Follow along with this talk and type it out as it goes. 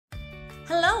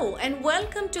Hello and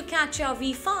welcome to CATIA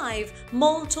V5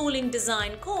 Mold Tooling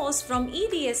Design course from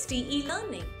EDST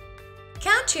eLearning.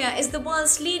 CATIA is the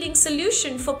world's leading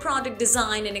solution for product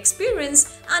design and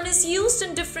experience and is used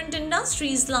in different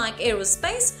industries like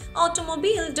aerospace,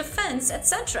 automobile, defense,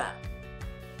 etc.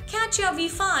 CATIA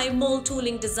V5 Mold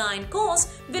Tooling Design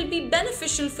course will be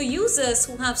beneficial for users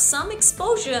who have some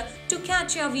exposure to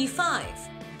CATIA V5.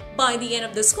 By the end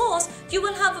of this course, you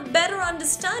will have a better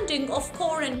understanding of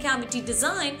core and cavity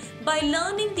design by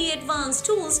learning the advanced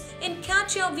tools in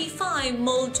CATIA V5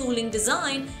 Mold Tooling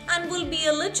Design and will be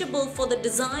eligible for the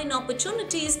design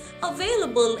opportunities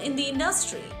available in the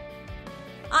industry.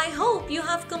 I hope you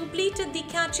have completed the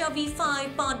CATIA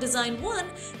V5 Part Design 1,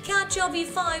 CATIA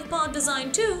V5 Part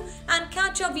Design 2 and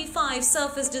CATIA V5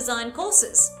 Surface Design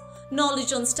courses.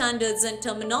 Knowledge on standards and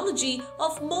terminology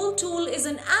of mold tool is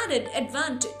an added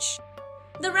advantage.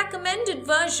 The recommended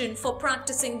version for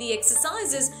practicing the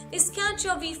exercises is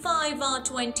CATIA V5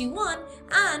 R21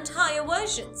 and higher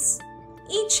versions.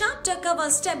 Each chapter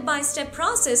covers step-by-step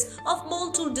process of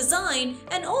mold tool design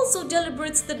and also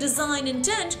deliberates the design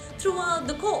intent throughout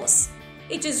the course.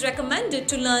 It is recommended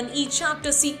to learn each chapter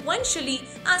sequentially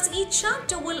as each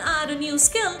chapter will add a new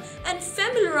skill and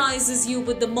familiarizes you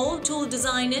with the mold tool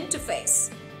design interface.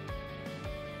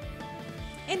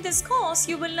 In this course,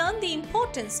 you will learn the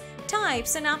importance,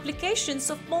 types and applications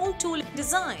of mold tool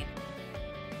design.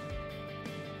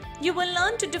 You will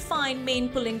learn to define main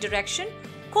pulling direction,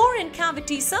 core and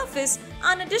cavity surface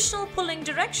and additional pulling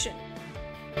direction.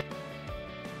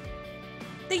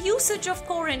 The usage of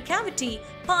core and cavity,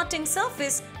 parting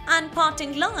surface and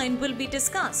parting line will be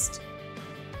discussed.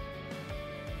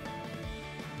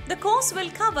 The course will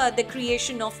cover the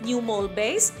creation of new mold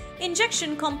base,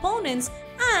 injection components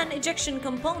and ejection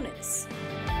components.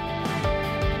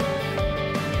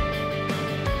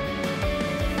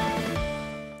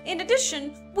 In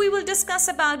addition, we will discuss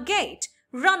about gate,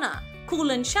 runner,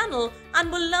 coolant channel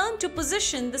and will learn to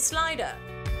position the slider.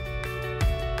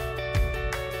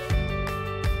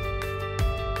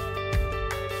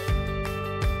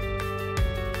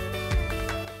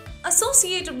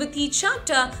 Associated with each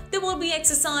chapter, there will be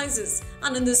exercises,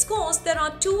 and in this course there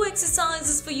are 2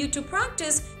 exercises for you to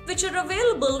practice which are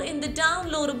available in the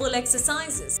downloadable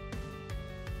exercises.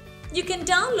 You can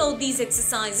download these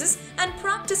exercises and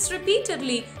practice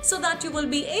repeatedly so that you will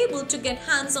be able to get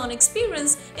hands-on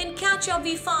experience in CATIA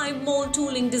V5 Mold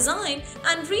Tooling Design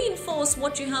and reinforce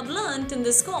what you have learned in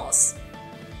this course.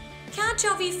 CATIA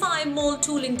V5 Mold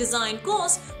Tooling Design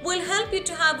course will help you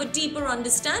to have a deeper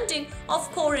understanding of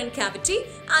core and cavity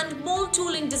and mold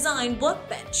tooling design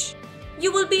workbench.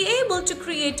 You will be able to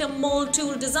create a mold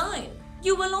tool design.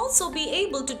 You will also be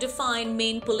able to define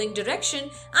main pulling direction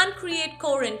and create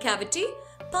core and cavity,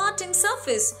 parting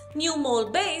surface, new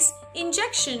mold base,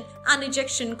 injection and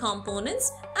ejection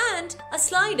components, and a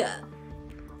slider.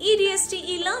 EDST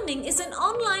eLearning is an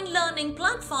online learning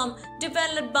platform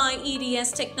developed by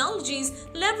EDS Technologies,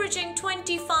 leveraging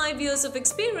 25 years of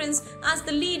experience as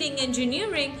the leading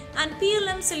engineering and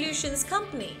PLM solutions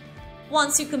company.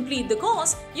 Once you complete the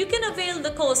course, you can avail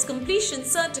the course completion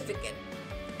certificate.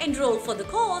 Enroll for the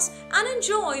course and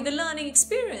enjoy the learning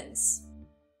experience.